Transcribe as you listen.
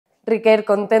Riquer,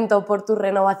 ¿contento por tu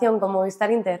renovación con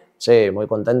Movistar Inter? Sí, muy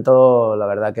contento. La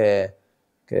verdad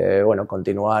bueno,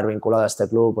 continuar vinculado a este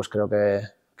club, pues creo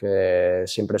que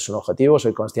siempre es un objetivo.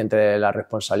 Soy consciente de la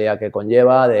responsabilidad que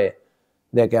conlleva, de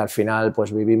que al final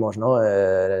pues vivimos, ¿no?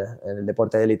 En el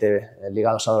deporte de élite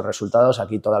ligados a los resultados,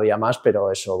 aquí todavía más, pero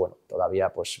eso bueno, todavía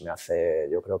pues me hace,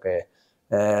 yo creo que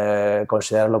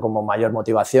considerarlo como mayor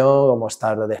motivación, como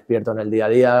estar despierto en el día a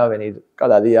día, venir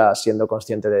cada día siendo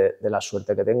consciente de la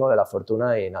suerte que tengo, de la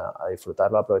fortuna y nada, a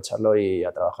disfrutarlo, a aprovecharlo y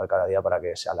a trabajar cada día para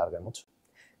que se alargue mucho.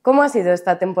 ¿Cómo ha sido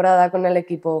esta temporada con el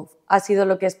equipo? ¿Ha sido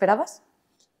lo que esperabas?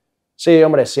 Sí,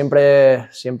 hombre, siempre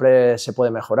se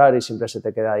puede mejorar y siempre se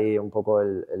te queda ahí un poco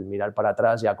el mirar para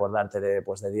atrás y acordarte de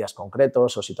días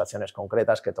concretos o situaciones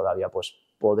concretas que todavía pues,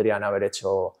 podrían haber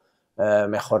hecho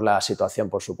mejor la situación,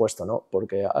 por supuesto, ¿no?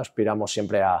 Porque aspiramos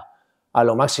siempre a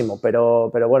lo máximo, pero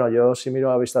bueno, yo si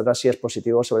miro a vista atrás sí es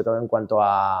positivo, sobre todo en cuanto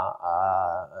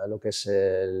a lo que es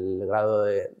el grado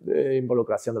de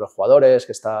involucración de los jugadores,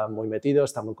 que están muy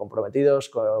metidos, están muy comprometidos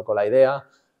con la idea.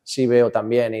 Sí veo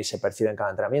también y se percibe en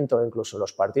cada entrenamiento, incluso en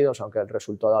los partidos, aunque el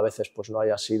resultado a veces pues, no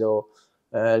haya sido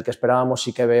el que esperábamos,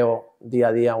 sí que veo día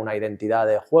a día una identidad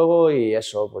de juego y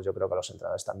eso pues, yo creo que a los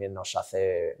entrenadores también nos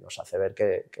hace ver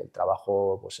que el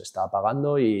trabajo pues, se está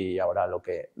pagando y ahora lo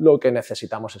que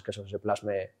necesitamos es que eso se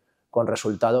plasme con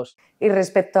resultados. Y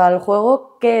respecto al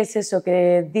juego, ¿qué es eso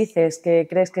que dices que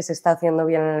crees que se está haciendo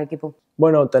bien en el equipo?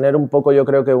 Bueno, tener un poco yo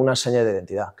creo que una seña de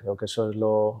identidad, creo que eso es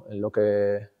en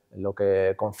lo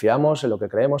que confiamos, en lo que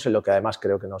creemos, en lo que además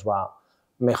creo que nos va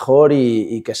mejor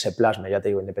y que se plasme, ya te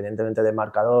digo, independientemente de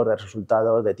marcador, de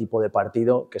resultados, de tipo de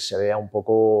partido, que se vea un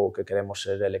poco que queremos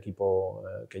ser el equipo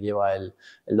que lleva el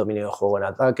dominio del juego en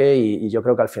ataque y yo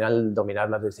creo que al final dominar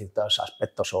los distintos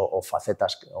aspectos o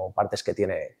facetas o partes que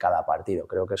tiene cada partido.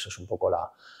 Creo que eso es un poco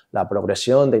la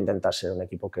progresión de intentar ser un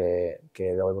equipo que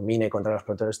domine contra los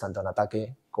promotores tanto en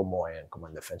ataque como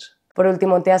en defensa. Por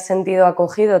último, ¿te has sentido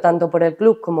acogido tanto por el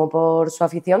club como por su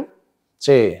afición?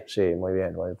 Sí, sí, muy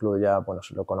bien. El club ya bueno,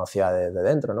 lo conocía de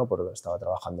dentro, ¿no? Porque estaba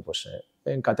trabajando pues,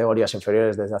 en categorías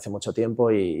inferiores desde hace mucho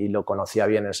tiempo y lo conocía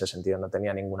bien en ese sentido, no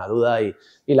tenía ninguna duda y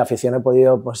la afición he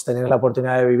podido pues, tener la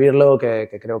oportunidad de vivirlo,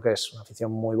 que creo que es una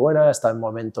afición muy buena, ha estado en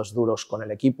momentos duros con el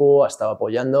equipo, ha estado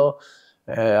apoyando.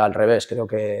 Al revés, creo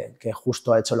que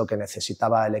justo ha hecho lo que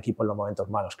necesitaba el equipo en los momentos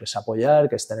malos, que es apoyar,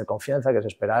 que es tener confianza, que es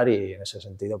esperar y en ese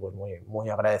sentido pues muy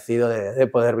agradecido de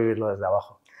poder vivirlo desde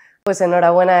abajo. Pues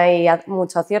enhorabuena y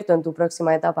mucho acierto en tu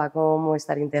próxima etapa con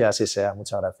Movistar Inter. Que así sea,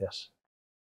 muchas gracias.